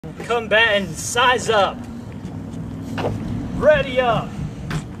Combatants, size up. Ready up.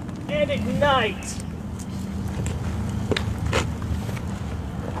 And ignite.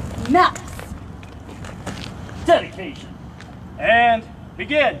 Nuts. Dedication. And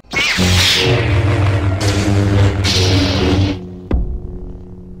begin.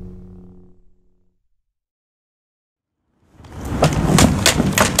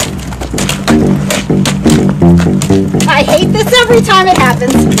 I hate this every time it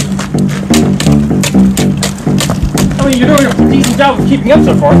happens. I mean, you're doing a decent job of keeping up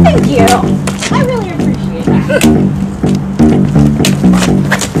so far. Thank you. I really appreciate that.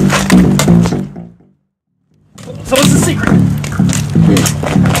 So what's the secret?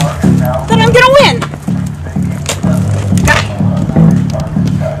 That I'm gonna win.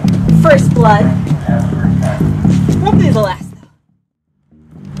 First blood. Won't be the last though.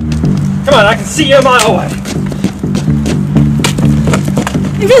 Come on, I can see you a mile away.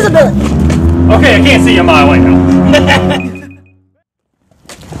 Invisibility. Okay, I can't see you a mile away now.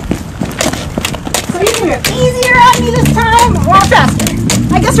 So you're gonna go easier on me this time or faster?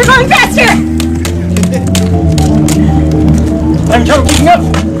 I guess we're going faster. I'm trouble keeping up.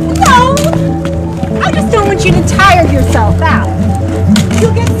 No, I just don't want you to tire yourself out.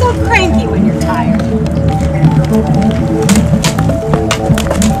 You'll get so cranky when you're tired.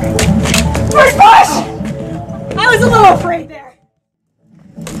 First push! I was a little afraid there.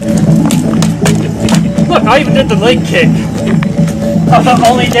 Look, I even did the leg kick. I'm the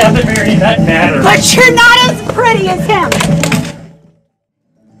only death at Mary that matters. But you're not as pretty as him.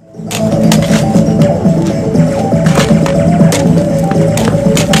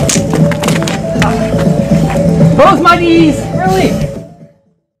 Both my knees! Really?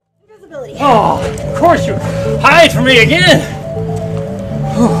 Invisibility. Oh, of course you hide from me again!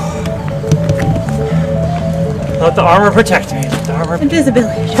 Let the armor protect me. Let the armor.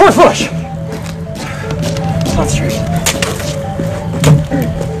 Invisibility. Fourth push! Not straight.